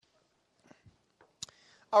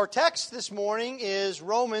Our text this morning is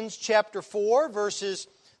Romans chapter 4, verses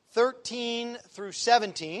 13 through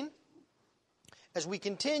 17, as we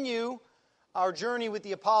continue our journey with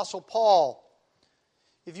the Apostle Paul.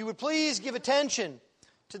 If you would please give attention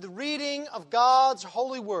to the reading of God's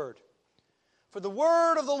holy word. For the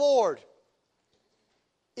word of the Lord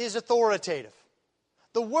is authoritative.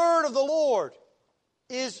 The word of the Lord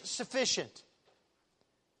is sufficient.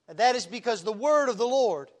 And that is because the word of the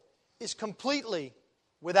Lord is completely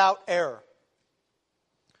without error.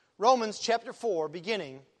 Romans chapter 4,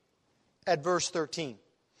 beginning at verse 13.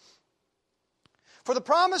 For the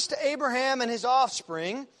promise to Abraham and his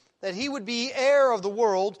offspring that he would be heir of the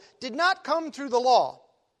world did not come through the law,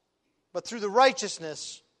 but through the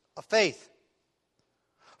righteousness of faith.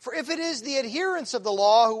 For if it is the adherents of the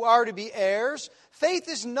law who are to be heirs, faith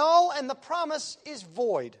is null and the promise is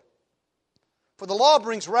void. For the law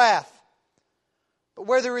brings wrath, but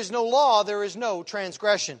where there is no law, there is no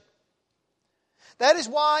transgression. That is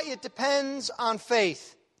why it depends on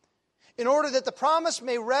faith, in order that the promise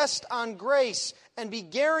may rest on grace and be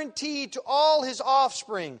guaranteed to all his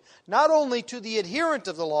offspring, not only to the adherent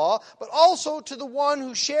of the law, but also to the one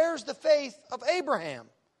who shares the faith of Abraham,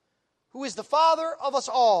 who is the father of us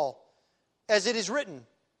all, as it is written,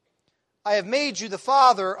 I have made you the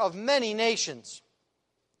father of many nations.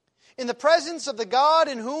 In the presence of the God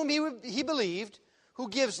in whom he believed, who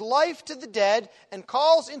gives life to the dead and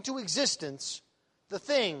calls into existence the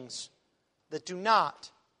things that do not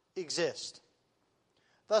exist.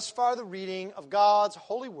 Thus far the reading of God's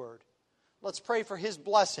holy word. Let's pray for his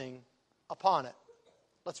blessing upon it.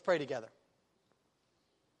 Let's pray together.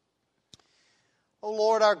 O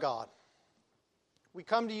Lord our God, we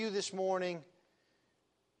come to you this morning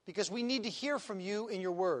because we need to hear from you in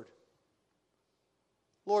your word.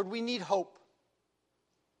 Lord, we need hope.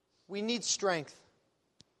 We need strength.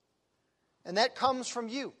 And that comes from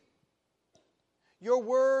you. Your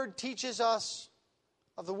word teaches us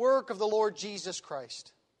of the work of the Lord Jesus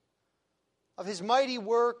Christ, of his mighty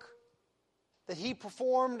work that he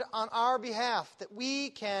performed on our behalf, that we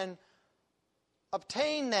can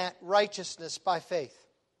obtain that righteousness by faith.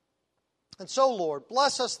 And so, Lord,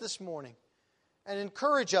 bless us this morning and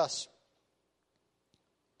encourage us.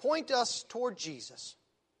 Point us toward Jesus.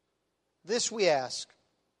 This we ask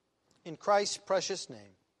in Christ's precious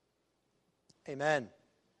name. Amen.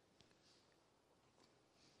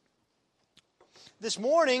 This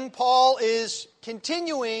morning, Paul is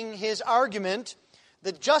continuing his argument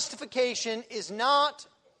that justification is not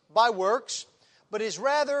by works, but is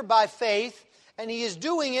rather by faith, and he is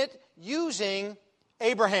doing it using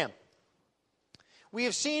Abraham. We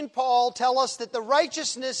have seen Paul tell us that the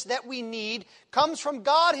righteousness that we need comes from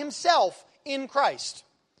God himself in Christ.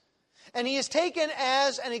 And he has taken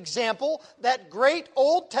as an example that great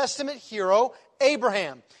Old Testament hero,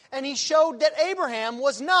 Abraham. And he showed that Abraham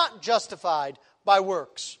was not justified by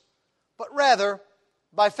works, but rather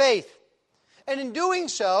by faith. And in doing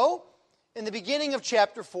so, in the beginning of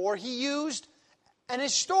chapter 4, he used an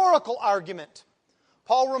historical argument.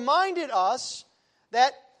 Paul reminded us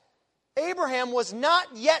that Abraham was not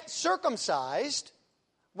yet circumcised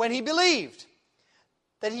when he believed,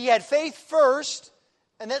 that he had faith first,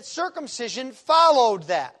 and that circumcision followed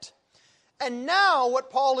that. And now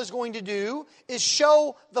what Paul is going to do is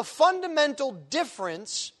show the fundamental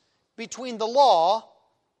difference between the law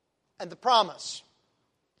and the promise.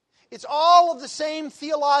 It's all of the same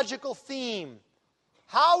theological theme.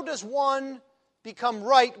 How does one become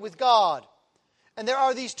right with God? And there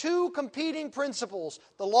are these two competing principles,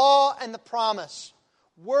 the law and the promise,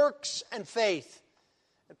 works and faith.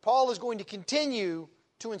 And Paul is going to continue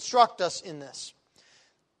to instruct us in this.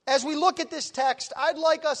 As we look at this text, I'd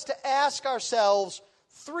like us to ask ourselves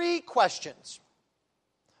three questions.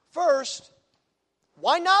 First,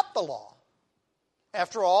 why not the law?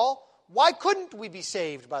 After all, why couldn't we be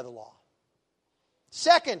saved by the law?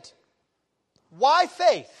 Second, why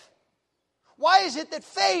faith? Why is it that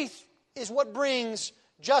faith is what brings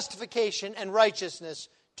justification and righteousness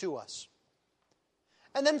to us?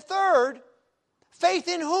 And then third, faith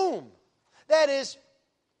in whom? That is,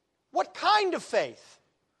 what kind of faith?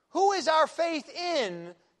 Who is our faith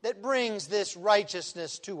in that brings this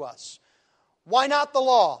righteousness to us? Why not the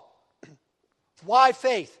law? Why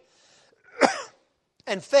faith?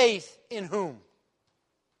 And faith in whom?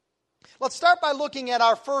 Let's start by looking at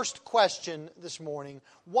our first question this morning.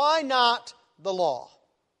 Why not the law?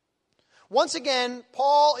 Once again,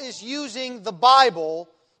 Paul is using the Bible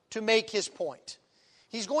to make his point.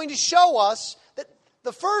 He's going to show us that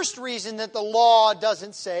the first reason that the law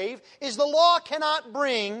doesn't save is the law cannot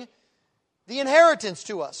bring the inheritance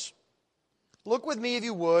to us. Look with me, if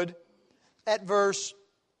you would, at verse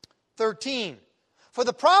 13. For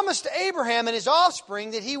the promise to Abraham and his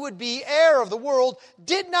offspring that he would be heir of the world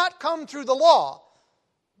did not come through the law,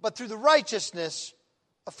 but through the righteousness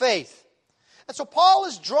of faith. And so Paul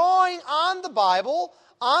is drawing on the Bible,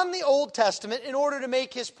 on the Old Testament, in order to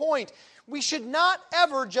make his point. We should not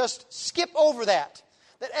ever just skip over that.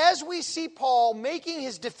 That as we see Paul making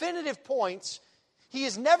his definitive points, he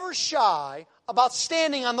is never shy about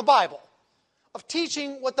standing on the Bible, of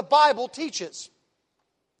teaching what the Bible teaches.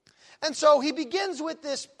 And so he begins with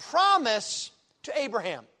this promise to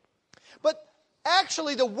Abraham. But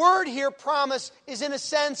actually the word here, promise, is in a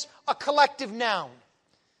sense a collective noun.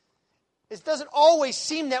 It doesn't always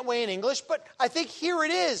seem that way in English, but I think here it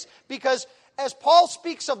is, because as Paul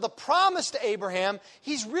speaks of the promise to Abraham,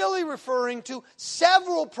 he's really referring to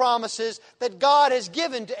several promises that God has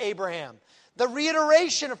given to Abraham. The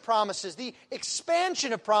reiteration of promises, the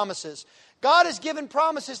expansion of promises. God has given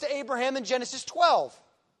promises to Abraham in Genesis 12,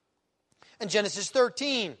 and Genesis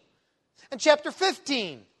 13, and chapter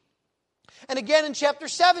 15, and again in chapter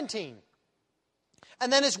 17,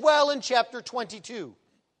 and then as well in chapter 22.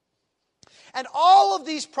 And all of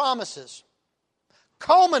these promises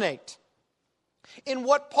culminate in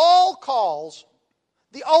what Paul calls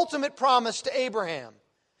the ultimate promise to Abraham,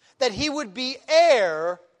 that he would be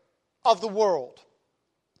heir of the world.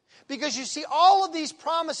 Because you see, all of these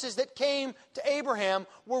promises that came to Abraham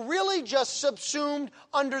were really just subsumed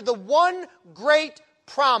under the one great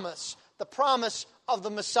promise, the promise of the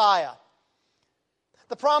Messiah.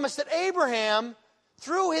 The promise that Abraham,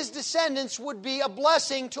 through his descendants, would be a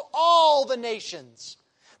blessing to all the nations.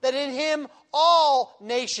 That in him all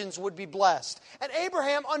nations would be blessed. And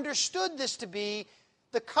Abraham understood this to be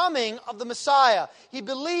the coming of the Messiah. He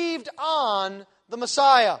believed on the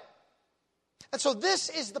Messiah. And so this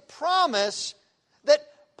is the promise that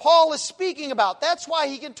Paul is speaking about. That's why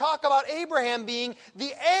he can talk about Abraham being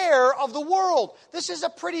the heir of the world. This is a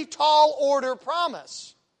pretty tall order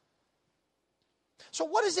promise. So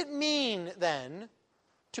what does it mean then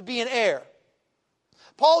to be an heir?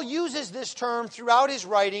 Paul uses this term throughout his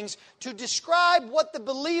writings to describe what the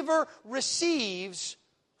believer receives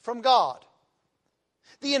from God.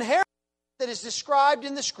 The inheritance that is described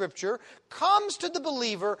in the Scripture comes to the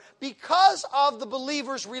believer because of the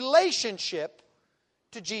believer's relationship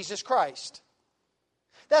to Jesus Christ.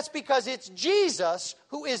 That's because it's Jesus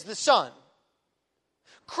who is the Son.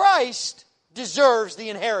 Christ deserves the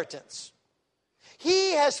inheritance.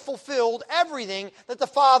 He has fulfilled everything that the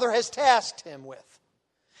Father has tasked him with.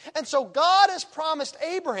 And so God has promised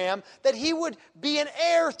Abraham that he would be an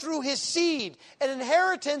heir through his seed, an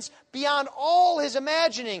inheritance beyond all his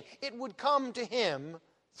imagining. It would come to him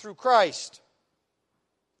through Christ.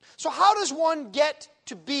 So how does one get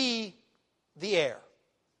to be the heir?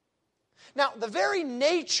 Now, the very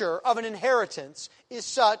nature of an inheritance is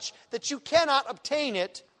such that you cannot obtain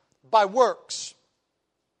it by works.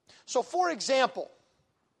 So, for example,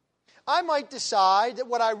 I might decide that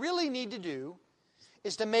what I really need to do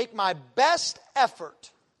is to make my best effort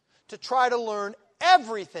to try to learn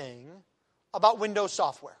everything about Windows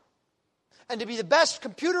software. And to be the best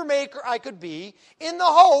computer maker I could be, in the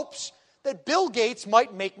hopes that Bill Gates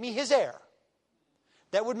might make me his heir.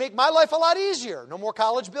 That would make my life a lot easier. No more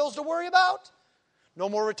college bills to worry about. No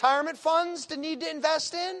more retirement funds to need to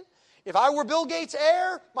invest in. If I were Bill Gates'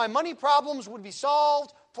 heir, my money problems would be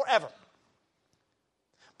solved forever.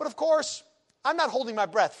 But of course, I'm not holding my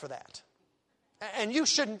breath for that. And you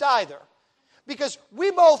shouldn't either. Because we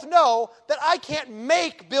both know that I can't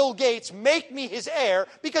make Bill Gates make me his heir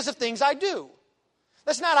because of things I do.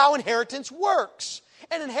 That's not how inheritance works.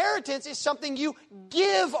 An inheritance is something you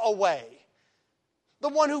give away. The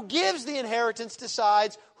one who gives the inheritance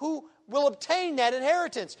decides who will obtain that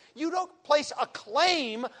inheritance. You don't place a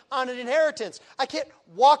claim on an inheritance. I can't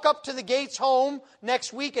walk up to the Gates home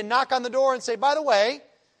next week and knock on the door and say, by the way,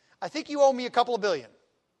 I think you owe me a couple of billion.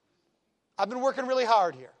 I've been working really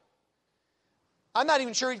hard here. I'm not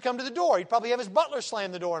even sure he'd come to the door. He'd probably have his butler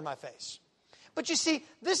slam the door in my face. But you see,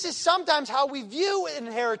 this is sometimes how we view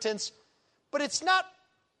inheritance, but it's not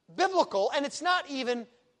biblical and it's not even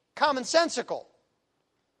commonsensical.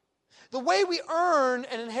 The way we earn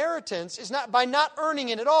an inheritance is not by not earning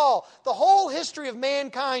it at all. The whole history of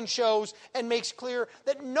mankind shows and makes clear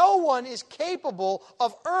that no one is capable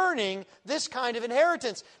of earning this kind of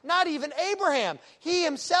inheritance. Not even Abraham. He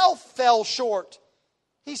himself fell short.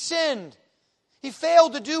 He sinned. He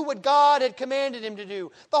failed to do what God had commanded him to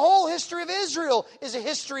do. The whole history of Israel is a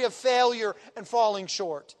history of failure and falling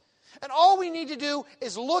short. And all we need to do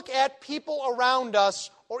is look at people around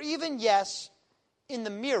us, or even, yes, in the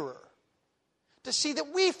mirror, to see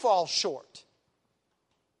that we fall short.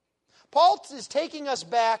 Paul is taking us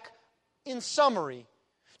back in summary,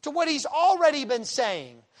 to what he's already been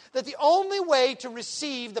saying, that the only way to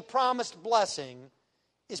receive the promised blessing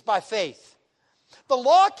is by faith. The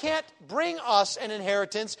law can't bring us an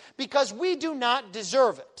inheritance because we do not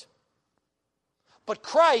deserve it. But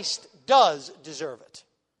Christ does deserve it.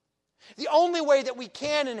 The only way that we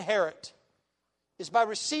can inherit is by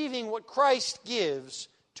receiving what Christ gives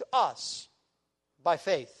to us by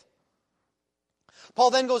faith.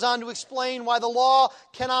 Paul then goes on to explain why the law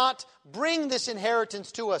cannot bring this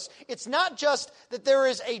inheritance to us. It's not just that there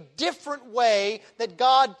is a different way that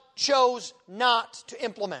God chose not to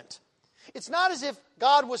implement. It's not as if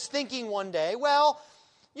God was thinking one day, well,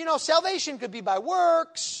 salvation could be by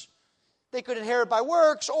works, they could inherit by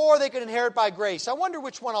works, or they could inherit by grace. I wonder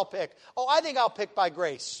which one I'll pick. Oh, I think I'll pick by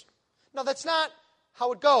grace. No, that's not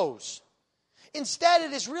how it goes. Instead,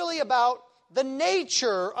 it is really about the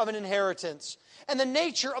nature of an inheritance and the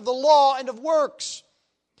nature of the law and of works.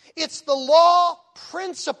 It's the law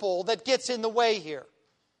principle that gets in the way here.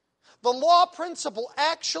 The law principle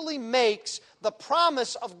actually makes the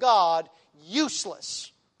promise of God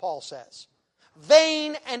useless, Paul says.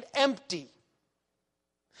 Vain and empty.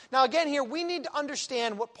 Now again here, we need to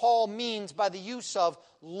understand what Paul means by the use of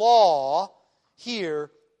law here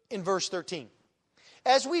in verse 13.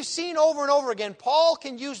 As we've seen over and over again, Paul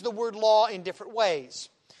can use the word law in different ways.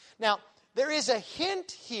 Now, there is a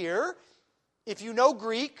hint here, if you know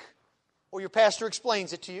Greek, or your pastor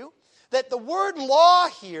explains it to you, that the word law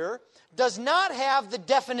here does not have the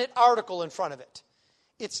definite article in front of it.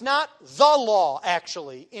 It's not the law,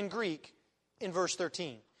 actually, in Greek, in verse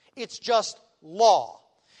 13. It's just law.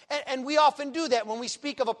 And we often do that when we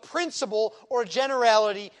speak of a principle or a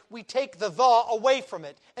generality, we take the away from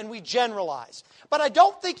it and we generalize. But I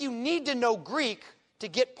don't think you need to know Greek to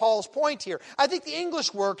get Paul's point here. I think the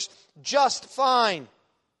English works just fine.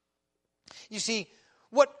 You see,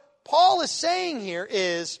 what Paul is saying here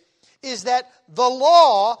is that the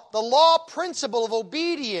law principle of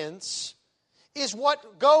obedience is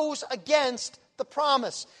what goes against the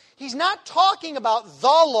promise. He's not talking about the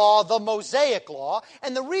law, the Mosaic law,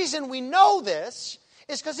 and the reason we know this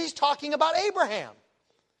is because he's talking about Abraham.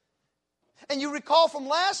 And you recall from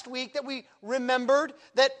last week that we remembered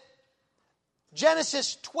that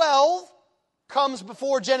Genesis 12 comes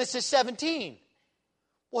before Genesis 17.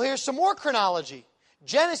 Well, here's some more chronology.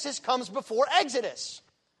 Genesis comes before Exodus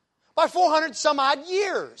by 400 some odd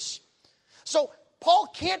years. So Paul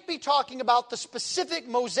can't be talking about the specific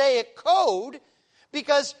Mosaic code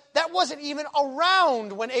because that wasn't even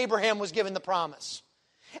around when Abraham was given the promise.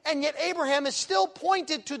 And yet Abraham is still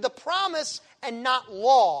pointed to the promise and not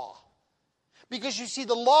law. Because you see,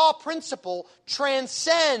 the law principle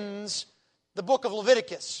transcends the book of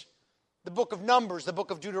Leviticus, the book of Numbers, the book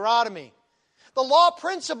of Deuteronomy. The law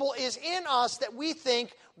principle is in us that we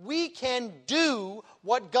think we can do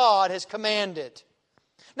what God has commanded.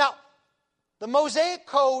 Now, the Mosaic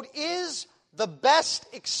Code is the best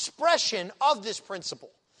expression of this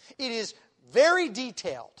principle. It is very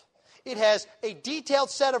detailed. It has a detailed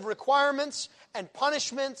set of requirements and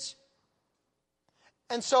punishments.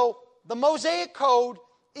 And so the Mosaic Code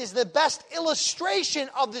is the best illustration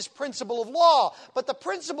of this principle of law. But the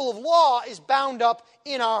principle of law is bound up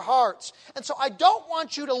in our hearts. And so I don't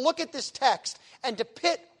want you to look at this text and to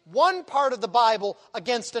pit one part of the Bible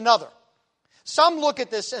against another. Some look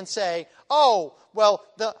at this and say, oh, well,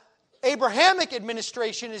 the Abrahamic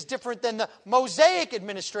administration is different than the Mosaic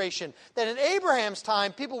administration. That in Abraham's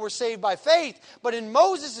time, people were saved by faith, but in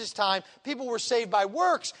Moses' time, people were saved by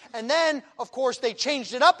works. And then, of course, they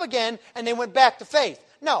changed it up again and they went back to faith.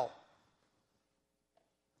 No.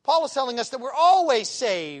 Paul is telling us that we're always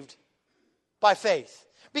saved by faith.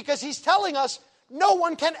 Because he's telling us no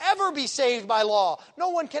one can ever be saved by law. No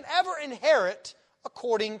one can ever inherit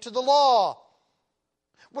according to the law.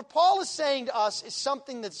 What Paul is saying to us is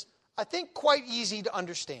something that's, I think, quite easy to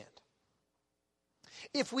understand.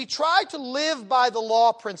 If we try to live by the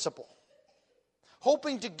law principle,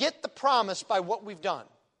 hoping to get the promise by what we've done,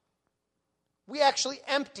 we actually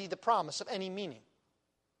empty the promise of any meaning.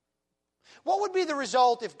 What would be the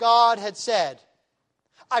result if God had said,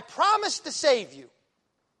 I promise to save you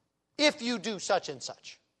if you do such and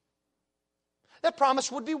such? That promise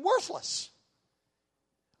would be worthless.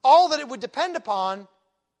 All that it would depend upon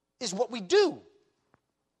is what we do.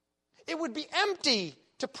 It would be empty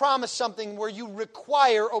to promise something where you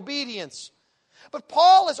require obedience. But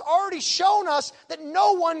Paul has already shown us that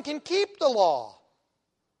no one can keep the law.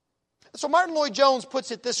 So Martin Lloyd-Jones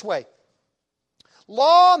puts it this way.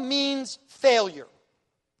 Law means failure.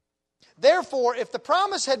 Therefore, if the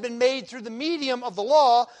promise had been made through the medium of the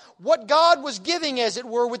law, what God was giving, as it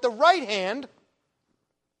were, with the right hand,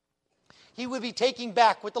 he would be taking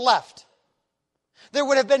back with the left. There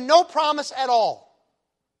would have been no promise at all.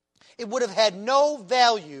 It would have had no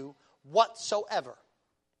value whatsoever.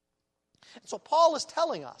 And so Paul is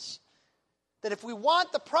telling us that if we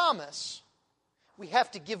want the promise, we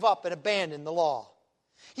have to give up and abandon the law.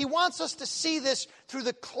 He wants us to see this through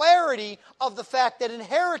the clarity of the fact that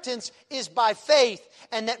inheritance is by faith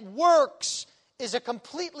and that works is a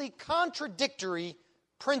completely contradictory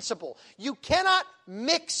principle. You cannot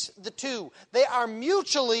mix the two. They are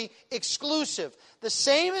mutually exclusive. The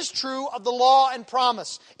same is true of the law and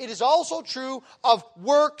promise. It is also true of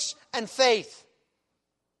works and faith.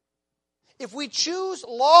 If we choose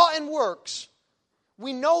law and works,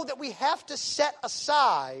 we know that we have to set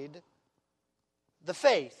aside the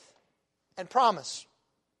faith and promise.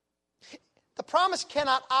 The promise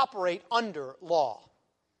cannot operate under law.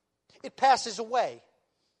 It passes away.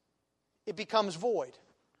 It becomes void.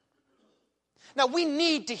 Now, we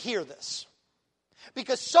need to hear this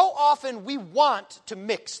because so often we want to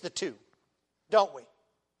mix the two, don't we?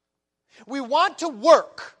 We want to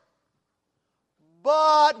work,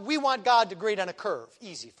 but we want God to grade on a curve,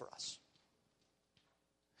 easy for us.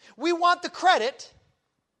 We want the credit,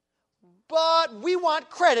 but we want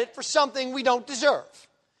credit for something we don't deserve.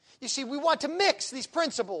 You see, we want to mix these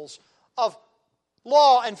principles of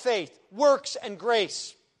law and faith, works and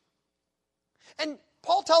grace. And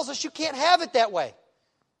Paul tells us you can't have it that way.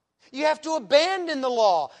 You have to abandon the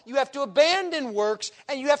law, you have to abandon works,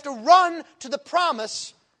 and you have to run to the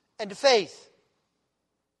promise and to faith.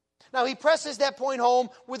 Now, he presses that point home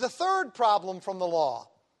with a third problem from the law,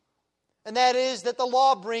 and that is that the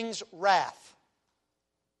law brings wrath.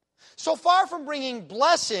 So far from bringing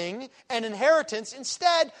blessing and inheritance,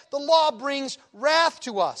 instead, the law brings wrath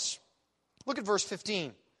to us. Look at verse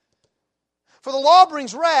 15. For the law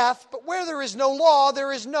brings wrath, but where there is no law,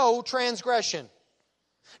 there is no transgression.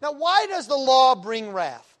 Now, why does the law bring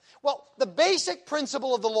wrath? Well, the basic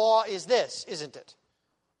principle of the law is this, isn't it?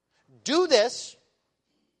 Do this,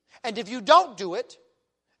 and if you don't do it,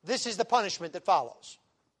 this is the punishment that follows.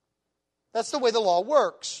 That's the way the law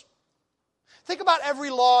works. Think about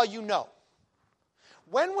every law you know.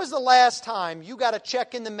 When was the last time you got a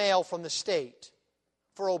check in the mail from the state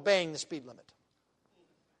for obeying the speed limit?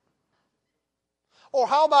 Or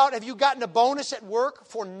how about, have you gotten a bonus at work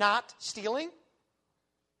for not stealing?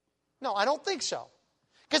 No, I don't think so.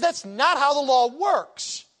 Because that's not how the law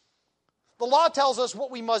works. The law tells us what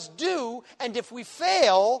we must do, and if we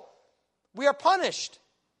fail, we are punished.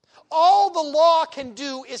 All the law can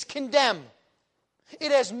do is condemn.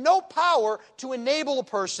 It has no power to enable a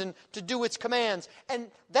person to do its commands. And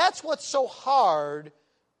that's what's so hard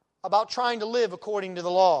about trying to live according to the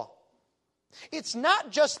law. It's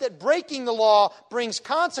not just that breaking the law brings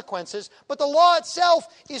consequences, but the law itself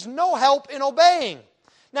is no help in obeying.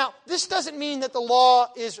 Now, this doesn't mean that the law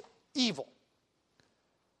is evil.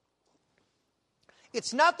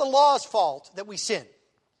 It's not the law's fault that we sin.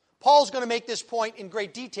 Paul's going to make this point in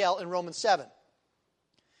great detail in Romans 7.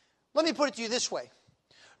 Let me put it to you this way.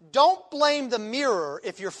 Don't blame the mirror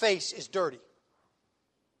if your face is dirty.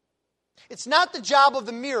 It's not the job of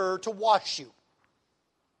the mirror to wash you.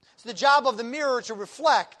 It's the job of the mirror to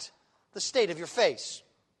reflect the state of your face.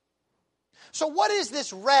 So what is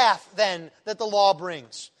this wrath, then, that the law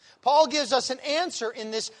brings? Paul gives us an answer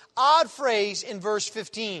in this odd phrase in verse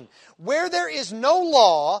 15. Where there is no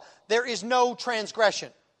law, there is no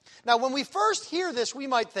transgression. Now, when we first hear this, we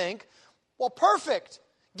might think, well, perfect.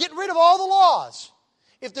 Get rid of all the laws.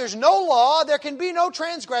 If there's no law, there can be no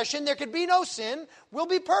transgression, there can be no sin. We'll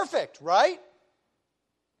be perfect, right?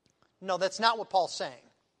 No, that's not what Paul's saying.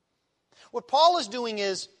 What Paul is doing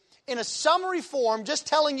is, in a summary form, just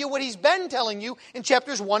telling you what he's been telling you in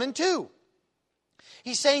chapters 1 and 2.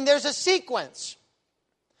 He's saying there's a sequence.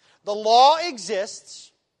 The law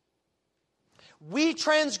exists. We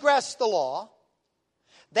transgress the law.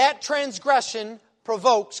 That transgression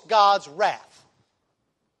provokes God's wrath.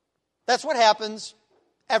 That's what happens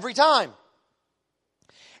every time.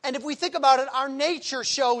 And if we think about it, our nature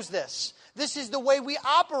shows this. This is the way we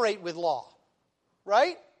operate with law.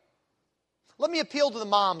 Right? Let me appeal to the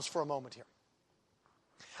moms for a moment here.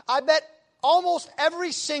 I bet almost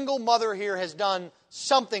every single mother here has done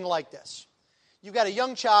something like this. You've got a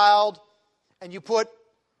young child, and you put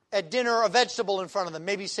at dinner a vegetable in front of them,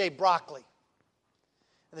 maybe say broccoli.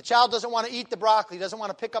 And the child doesn't want to eat the broccoli, doesn't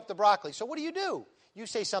want to pick up the broccoli. So what do? You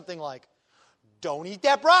say something like, don't eat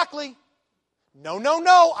that broccoli. No, no,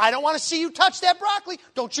 no, I don't want to see you touch that broccoli.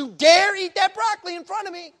 Don't you dare eat that broccoli in front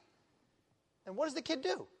of me. And what does the kid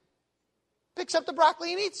do? Picks up the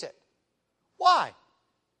broccoli and eats it. Why?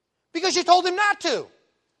 Because you told him not to.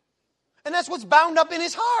 And that's what's bound up in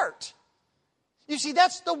his heart. You see,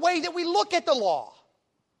 that's the way that we look at the law.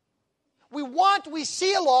 We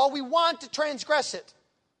see a law, we want to transgress it.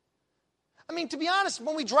 I mean, to be honest,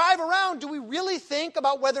 when we drive around, do we really think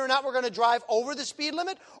about whether or not we're going to drive over the speed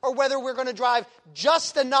limit or whether we're going to drive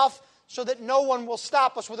just enough so that no one will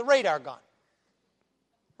stop us with a radar gun?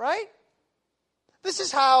 Right? This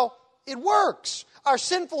is how it works. Our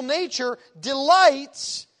sinful nature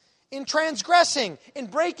delights in transgressing, in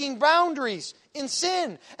breaking boundaries, in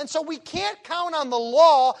sin. And so we can't count on the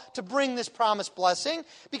law to bring this promised blessing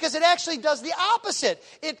because it actually does the opposite.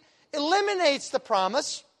 It eliminates the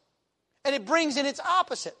promise and it brings in its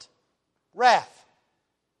opposite, wrath.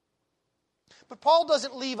 But Paul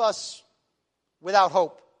doesn't leave us without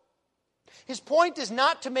hope. His point is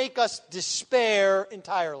not to make us despair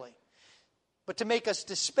entirely, but to make us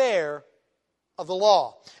despair of the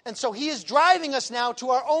law. And so he is driving us now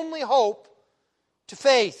to our only hope, to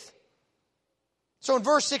faith. So in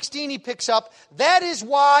verse 16 he picks up, that is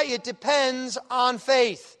why it depends on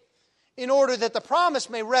faith, in order that the promise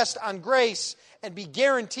may rest on grace and be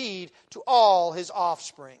guaranteed to all his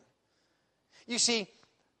offspring. You see,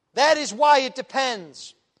 that is why it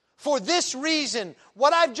depends. For this reason,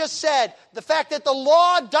 what I've just said, the fact that the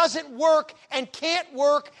law doesn't work and can't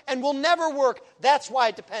work and will never work, that's why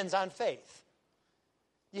it depends on faith.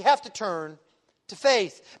 You have to turn to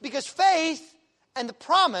faith, because faith and the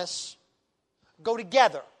promise go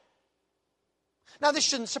together. Now, this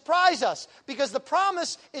shouldn't surprise us, because the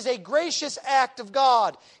promise is a gracious act of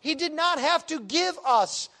God. He did not have to give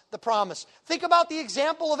us the promise. Think about the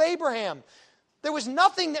example of Abraham. There was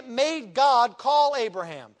nothing that made God call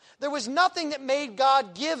Abraham. There was nothing that made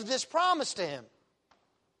God give this promise to him.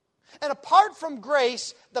 And apart from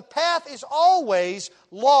grace, the path is always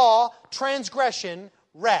law, transgression,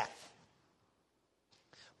 wrath.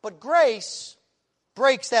 But grace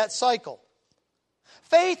breaks that cycle.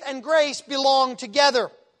 Faith and grace belong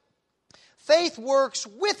together. Faith works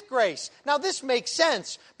with grace. Now this makes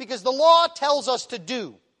sense because the law tells us to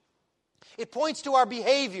do. It points to our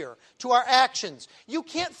behavior, to our actions. You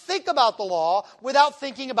can't think about the law without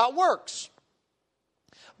thinking about works.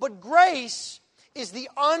 But grace is the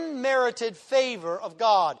unmerited favor of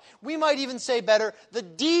God. We might even say better, the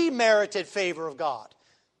demerited favor of God.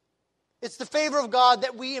 It's the favor of God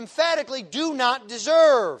that we emphatically do not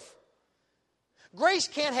deserve. Grace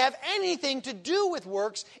can't have anything to do with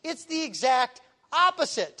works. It's the exact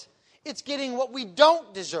opposite. It's getting what we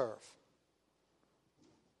don't deserve.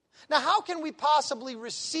 Now, how can we possibly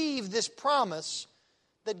receive this promise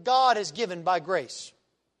that God has given by grace?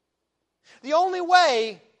 The only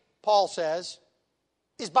way, Paul says,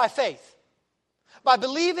 is by faith. By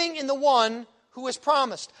believing in the one who has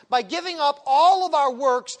promised. By giving up all of our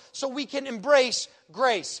works so we can embrace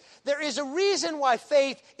grace. There is a reason why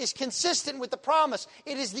faith is consistent with the promise.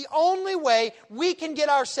 It is the only way we can get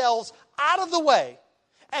ourselves out of the way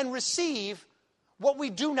and receive what we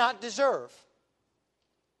do not deserve.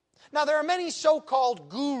 Now, there are many so-called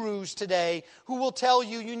gurus today who will tell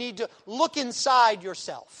you you need to look inside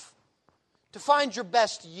yourself to find your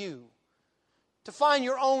best you, to find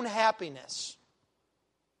your own happiness.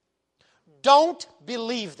 Don't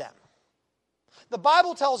believe them. The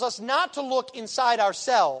Bible tells us not to look inside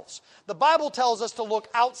ourselves. The Bible tells us to look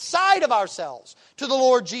outside of ourselves to the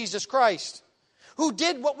Lord Jesus Christ, who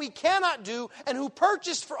did what we cannot do and who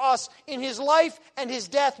purchased for us in His life and His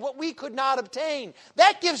death what we could not obtain.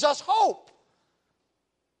 That gives us hope.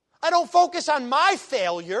 I don't focus on my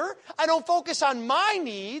failure. I don't focus on my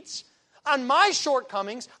needs, on my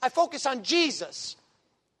shortcomings. I focus on Jesus.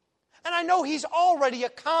 And I know He's already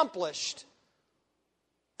accomplished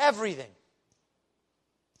everything.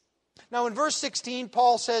 Now in verse 16,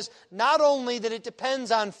 Paul says, not only that it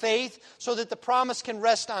depends on faith so that the promise can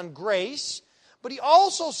rest on grace, but he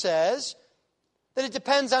also says that it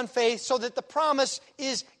depends on faith so that the promise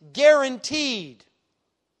is guaranteed.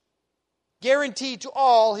 Guaranteed to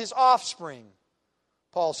all his offspring,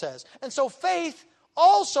 Paul says. And so faith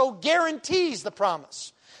also guarantees the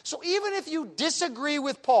promise. So even if you disagree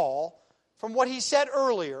with Paul from what he said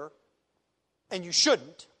earlier, and you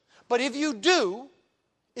shouldn't, but if you do,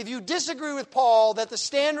 if you disagree with Paul that the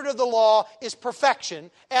standard of the law is perfection,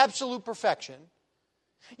 absolute perfection,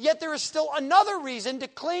 yet there is still another reason to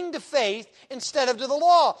cling to faith instead of to the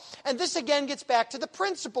law. And this again gets back to the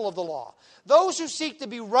principle of the law. Those who seek to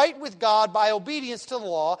be right with God by obedience to the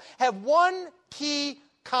law have one key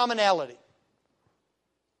commonality.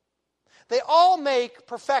 They all make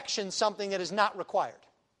perfection something that is not required,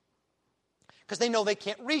 because they know they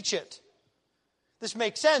can't reach it. This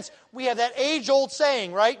makes sense. We have that age-old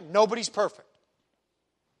saying, right? Nobody's perfect.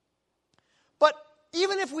 But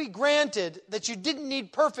even if we granted that you didn't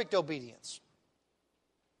need perfect obedience,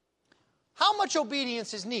 how much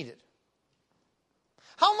obedience is needed?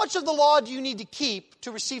 How much of the law do you need to keep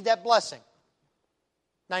to receive that blessing?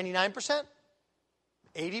 99%?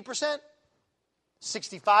 80%?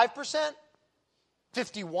 65%?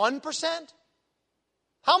 51%?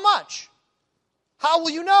 How much? How will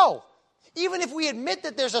you know? Even if we admit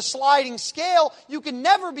that there's a sliding scale, you can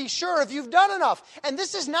never be sure if you've done enough. And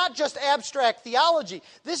this is not just abstract theology.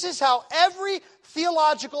 This is how every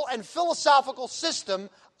theological and philosophical system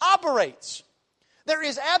operates. There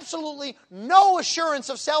is absolutely no assurance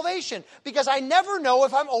of salvation because I never know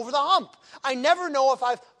if I'm over the hump. I never know if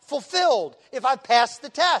I've fulfilled, if I've passed the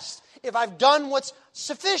test, if I've done what's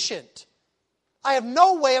sufficient. I have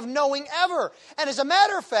no way of knowing ever. And as a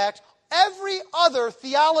matter of fact, every other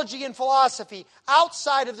theology and philosophy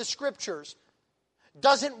outside of the Scriptures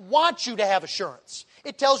doesn't want you to have assurance.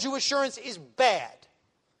 It tells you assurance is bad,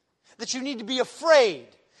 that you need to be afraid.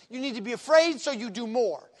 You need to be afraid so you do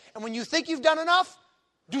more. And when you think you've done enough,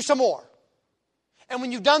 do some more. And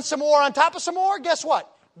when you've done some more on top of some more, guess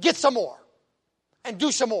what? Get some more. And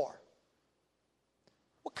do some more.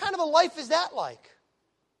 What kind of a life is that like?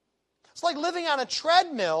 It's like living on a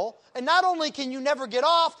treadmill, and not only can you never get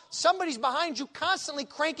off, somebody's behind you constantly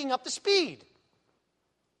cranking up the speed.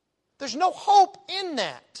 There's no hope in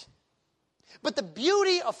that. But the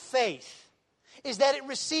beauty of faith is that it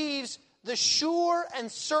receives the sure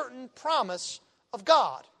and certain promise of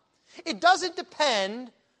God. It doesn't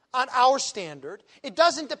depend on our standard. It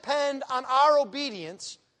doesn't depend on our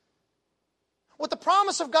obedience. What the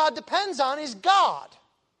promise of God depends on is God,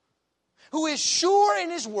 who is sure in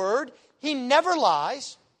His word. He never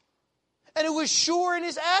lies. And who is sure in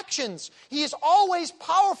His actions. He is always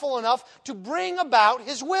powerful enough to bring about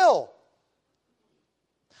His will.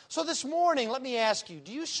 So this morning, let me ask you,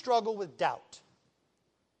 do you struggle with doubt?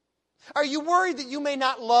 Are you worried that you may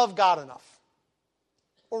not love God enough?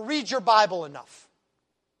 Or read your Bible enough?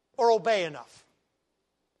 Or obey enough?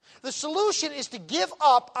 The solution is to give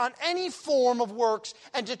up on any form of works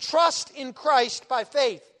and to trust in Christ by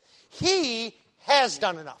faith. He has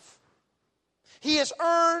done enough. He has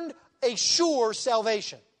earned a sure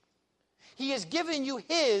salvation. He has given you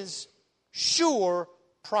His sure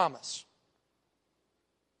promise.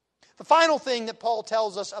 The final thing that Paul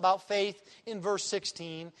tells us about faith in verse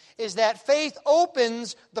 16 is that faith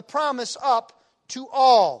opens the promise up to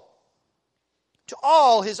all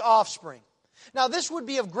His offspring. Now, this would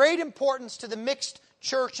be of great importance to the mixed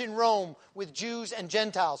church in Rome with Jews and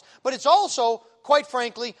Gentiles. But it's also, quite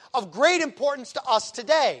frankly, of great importance to us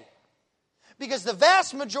today. Because the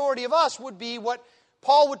vast majority of us would be what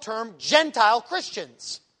Paul would term Gentile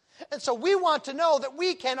Christians. And so we want to know that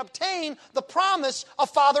we can obtain the promise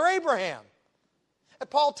of Father Abraham. And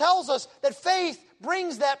Paul tells us that faith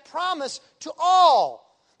brings that promise to all.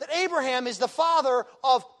 That Abraham is the father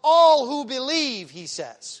of all who believe, he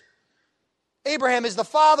says. Abraham is the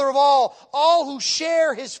father of all who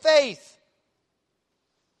share his faith.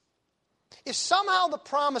 If somehow the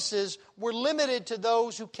promises were limited to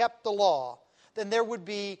those who kept the law, then there would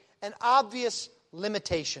be an obvious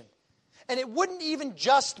limitation. And it wouldn't even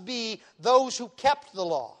just be those who kept the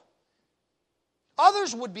law.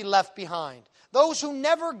 Others would be left behind. Those who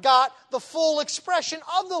never got the full expression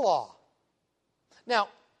of the law. Now,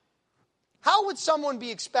 how would someone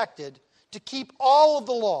be expected to keep all of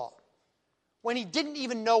the law when he didn't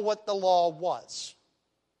even know what the law was?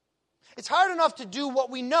 It's hard enough to do what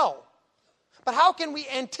we know. But how can we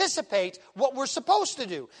anticipate what we're supposed to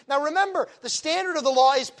do? Now remember, the standard of the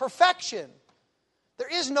law is perfection.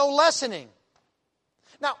 There is no lessening.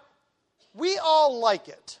 Now, we all like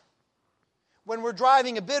it when we're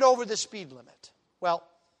driving a bit over the speed limit. Well,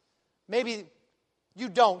 maybe you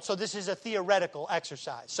don't, so this is a theoretical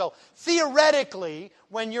exercise. So theoretically,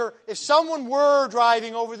 if someone were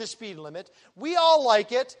driving over the speed limit, we all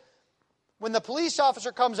like it when the police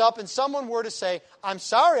officer comes up and someone were to say, "I'm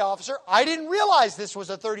sorry, officer, I didn't realize this was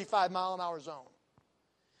a 35-mile-an-hour zone."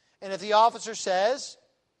 And if the officer says,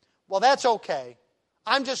 "Well, that's okay.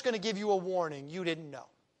 I'm just going to give you a warning. You didn't know."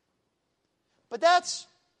 But that's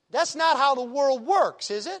not how the world works,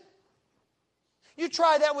 is it? You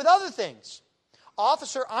try that with other things.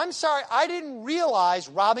 "Officer, I'm sorry, I didn't realize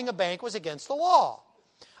robbing a bank was against the law.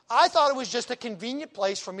 I thought it was just a convenient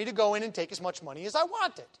place for me to go in and take as much money as I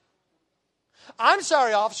wanted. I'm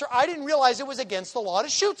sorry, officer, I didn't realize it was against the law to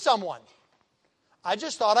shoot someone. I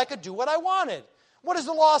just thought I could do what I wanted." What does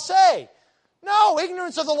the law say? No,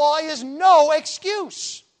 ignorance of the law is no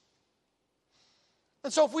excuse.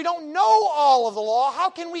 And so if we don't know all of the law,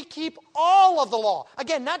 how can we keep all of the law?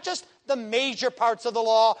 Again, not just the major parts of the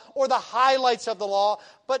law or the highlights of the law,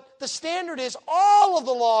 but the standard is all of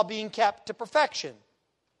the law being kept to perfection.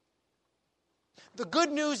 The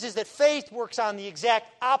good news is that faith works on the exact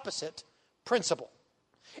opposite principle.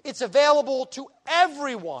 It's available to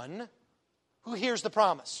everyone who hears the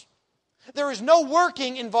promise. There is no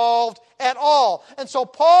working involved at all. And so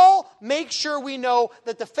Paul makes sure we know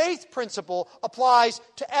that the faith principle applies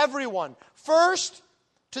to everyone. First,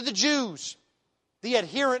 to the Jews, the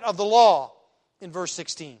adherent of the law, in verse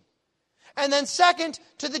 16. And then second,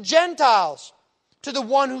 to the Gentiles, to the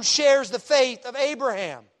one who shares the faith of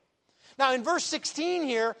Abraham. Now in verse 16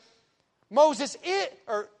 here,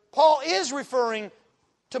 Paul is referring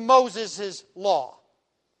to Moses' law.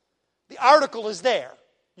 The article is there.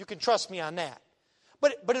 You can trust me on that.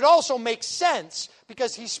 But it also makes sense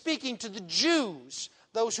because he's speaking to the Jews,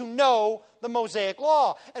 those who know the Mosaic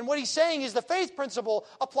law. And what he's saying is the faith principle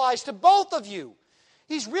applies to both of you.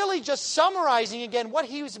 He's really just summarizing again what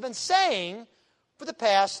he's been saying for the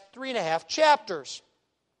past 3.5 chapters.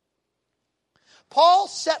 Paul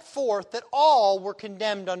set forth that all were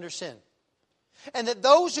condemned under sin. And that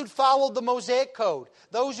those who'd followed the Mosaic code,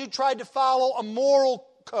 those who tried to follow a moral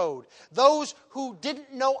code, those who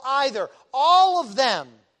didn't know either, all of them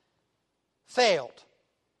failed.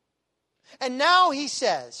 And now he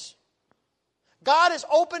says, God has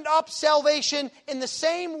opened up salvation in the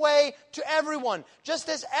same way to everyone. Just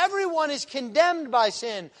as everyone is condemned by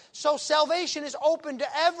sin, so salvation is open to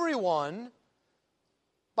everyone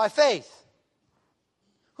by faith.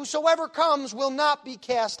 Whosoever comes will not be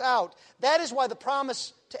cast out. That is why the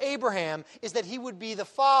promise to Abraham is that he would be the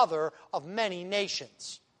father of many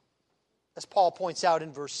nations, as Paul points out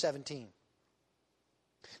in verse 17.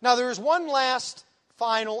 Now there is one last,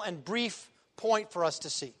 final, and brief point for us to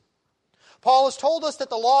see. Paul has told us that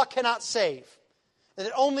the law cannot save, that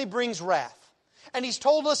it only brings wrath. And he's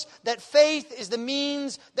told us that faith is the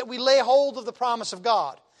means that we lay hold of the promise of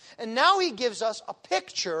God. And now he gives us a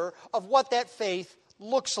picture of what that faith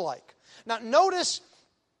looks like. Now notice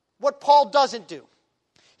what Paul doesn't do.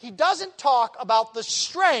 He doesn't talk about the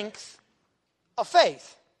strength of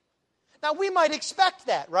faith. Now we might expect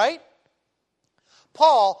that, right?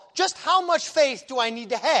 Paul, just how much faith do I need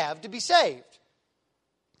to have to be saved?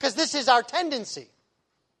 Because this is our tendency.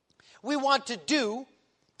 We want to do,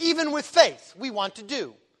 even with faith, we want to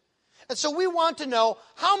do. And so we want to know,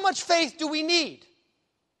 how much faith do we need?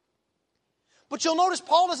 But you'll notice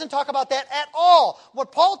Paul doesn't talk about that at all.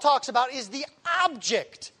 What Paul talks about is the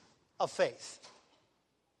object of faith.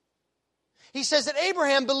 He says that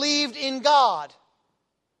Abraham believed in God.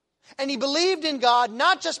 And he believed in God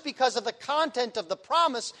not just because of the content of the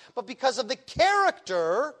promise, but because of the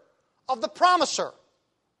character of the promiser.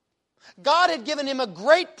 God had given him a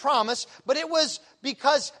great promise, but it was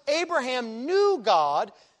because Abraham knew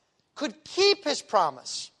God could keep his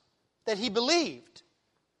promise that he believed.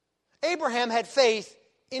 Abraham had faith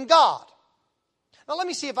in God. Now let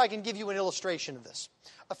me see if I can give you an illustration of this.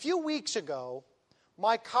 A few weeks ago,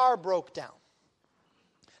 my car broke down.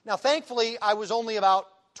 Now thankfully, I was only about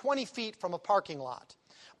 20 feet from a parking lot.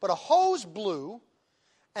 But a hose blew,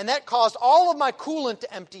 and that caused all of my coolant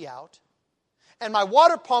to empty out, and my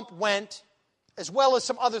water pump went, as well as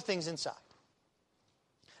some other things inside.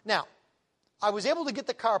 Now, I was able to get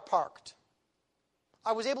the car parked.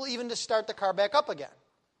 I was able even to start the car back up again.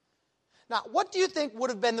 Now, what do you think would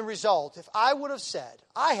have been the result if I would have said,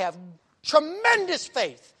 I have tremendous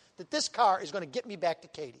faith that this car is going to get me back to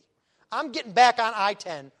Katy. I'm getting back on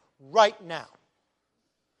I-10 right now.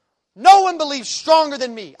 No one believes stronger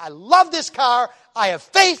than me. I love this car. I have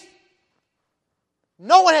faith.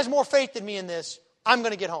 No one has more faith than me in this. I'm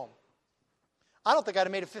going to get home. I don't think I'd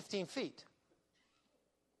have made it 15 feet.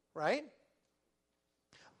 Right?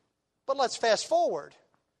 But let's fast forward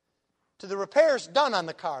to the repairs done on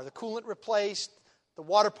the car. The coolant replaced, the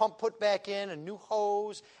water pump put back in, a new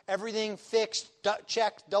hose, everything fixed,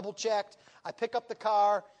 checked, double checked. I pick up the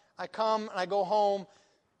car, I come and I go home.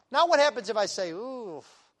 Now what happens if I say, ooh,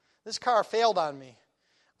 this car failed on me?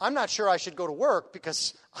 I'm not sure I should go to work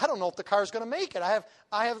because I don't know if the car is going to make it.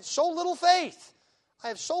 I have so little faith. I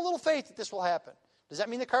have so little faith that this will happen. Does that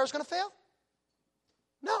mean the car is going to fail?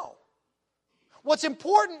 No. What's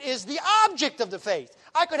important is the object of the faith.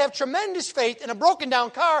 I could have tremendous faith in a broken down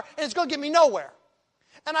car and it's going to get me nowhere.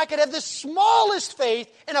 And I could have the smallest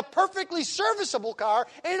faith in a perfectly serviceable car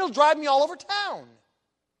and it'll drive me all over town.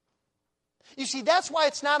 You see, that's why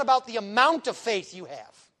it's not about the amount of faith you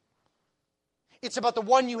have. It's about the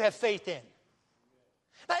one you have faith in.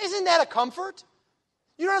 Now, isn't that a comfort?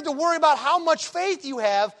 You don't have to worry about how much faith you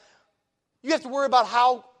have. You have to worry about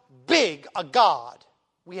how big a God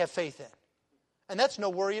we have faith in. And that's no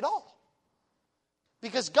worry at all.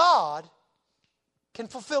 Because God can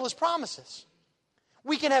fulfill His promises.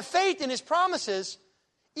 We can have faith in His promises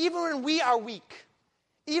even when we are weak,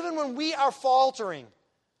 even when we are faltering,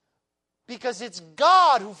 because it's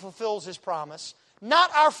God who fulfills His promise, not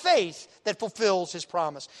our faith that fulfills His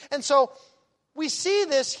promise. And so we see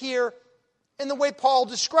this here in the way Paul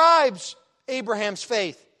describes Abraham's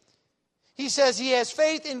faith. He says he has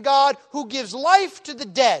faith in God who gives life to the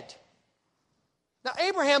dead. Now,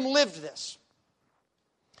 Abraham lived this.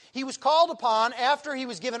 He was called upon, after he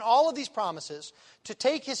was given all of these promises, to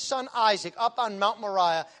take his son Isaac up on Mount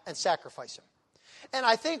Moriah and sacrifice him. And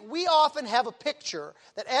I think we often have a picture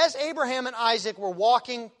that as Abraham and Isaac were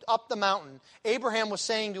walking up the mountain, Abraham was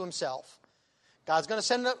saying to himself, God's going to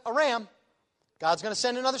send a ram. God's going to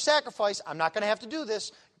send another sacrifice. I'm not going to have to do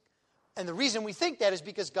this. And the reason we think that is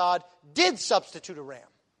because God did substitute a ram.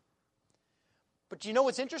 But do you know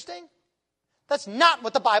what's interesting? That's not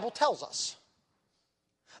what the Bible tells us.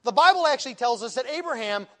 The Bible actually tells us that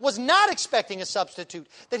Abraham was not expecting a substitute,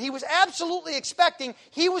 that he was absolutely expecting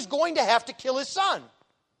he was going to have to kill his son.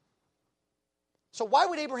 So why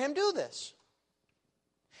would Abraham do this?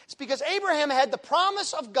 It's because Abraham had the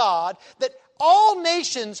promise of God that all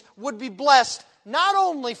nations would be blessed, not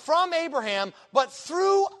only from Abraham, but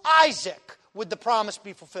through Isaac would the promise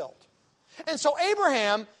be fulfilled. And so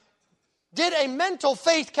Abraham did a mental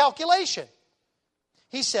faith calculation.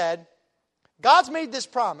 He said, God's made this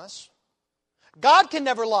promise. God can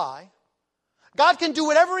never lie. God can do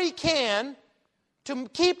whatever He can to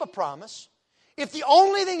keep a promise. If the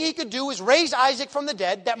only thing He could do is raise Isaac from the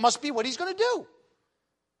dead, that must be what He's going to do.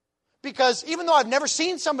 Because even though I've never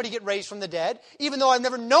seen somebody get raised from the dead, even though I've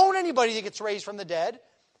never known anybody that gets raised from the dead,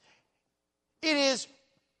 it is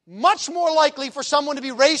much more likely for someone to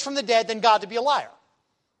be raised from the dead than God to be a liar.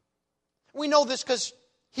 We know this because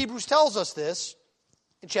Hebrews tells us this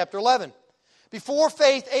in chapter 11. Before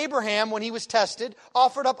faith, Abraham, when he was tested,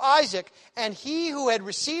 offered up Isaac, and he who had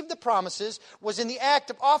received the promises was in the act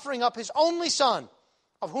of offering up his only son,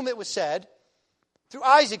 of whom it was said, through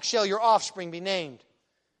Isaac shall your offspring be named.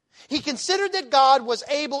 He considered that God was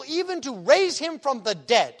able even to raise him from the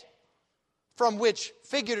dead, from which,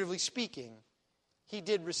 figuratively speaking, He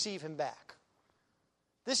did receive him back.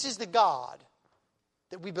 This is the God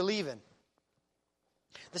that we believe in.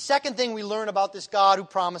 The second thing we learn about this God who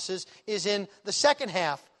promises is in the second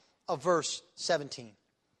half of verse 17.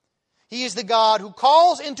 He is the God who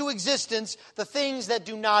calls into existence the things that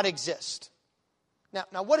do not exist.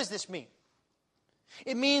 Now what does this mean?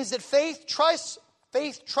 It means that faith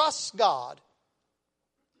trusts God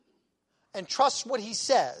and trusts what He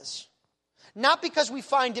says, not because we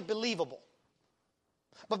find it believable,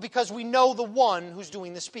 but because we know the one who's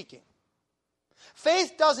doing the speaking.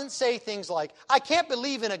 Faith doesn't say things like, I can't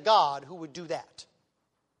believe in a God who would do that.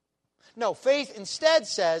 No, faith instead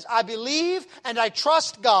says, I believe and I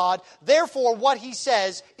trust God, therefore what He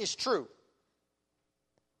says is true.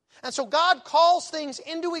 And so God calls things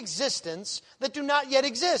into existence that do not yet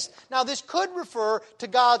exist. Now this could refer to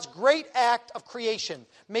God's great act of creation,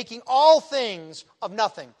 making all things of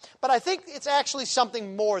nothing. But I think it's actually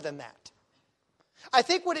something more than that. I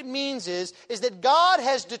think what it means is that God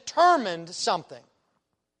has determined something.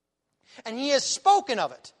 And He has spoken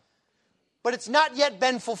of it. But it's not yet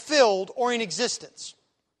been fulfilled or in existence.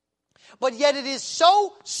 But yet it is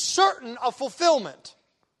so certain of fulfillment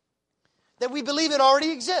that we believe it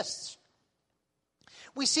already exists.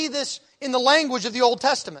 We see this in the language of the Old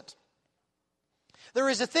Testament. There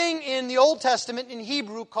is a thing in the Old Testament in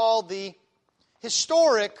Hebrew called the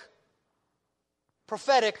historic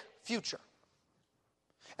prophetic future.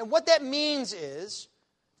 And what that means is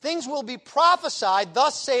things will be prophesied,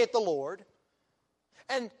 thus saith the Lord,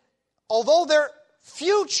 and although they're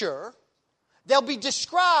future, they'll be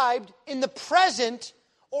described in the present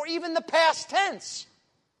or even the past tense.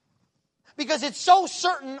 Because it's so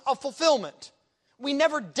certain of fulfillment. We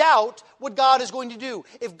never doubt what God is going to do.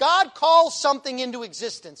 If God calls something into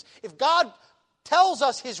existence, if God tells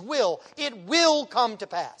us His will, it will come to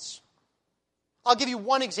pass. I'll give you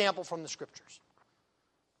one example from the Scriptures.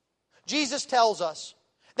 Jesus tells us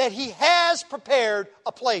that He has prepared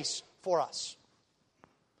a place for us.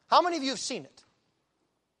 How many of you have seen it?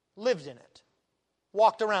 Lived in it?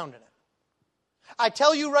 Walked around in it? I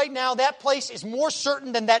tell you right now, that place is more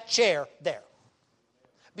certain than that chair there.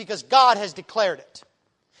 Because God has declared it.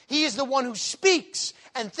 He is the one who speaks,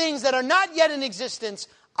 and things that are not yet in existence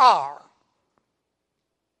are.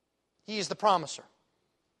 He is the promiser.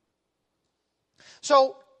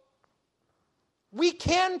 So, we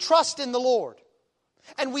can trust in the Lord.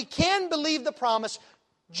 And we can believe the promise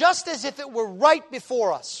just as if it were right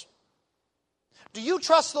before us. Do you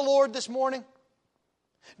trust the Lord this morning?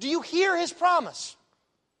 Do you hear His promise?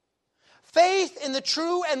 Faith in the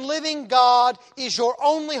true and living God is your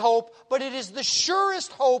only hope, but it is the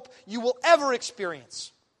surest hope you will ever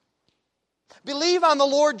experience. Believe on the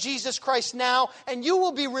Lord Jesus Christ now, and you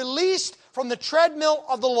will be released from the treadmill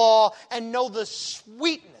of the law and know the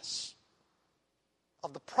sweetness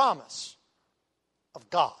of the promise of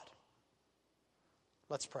God.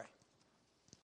 Let's pray.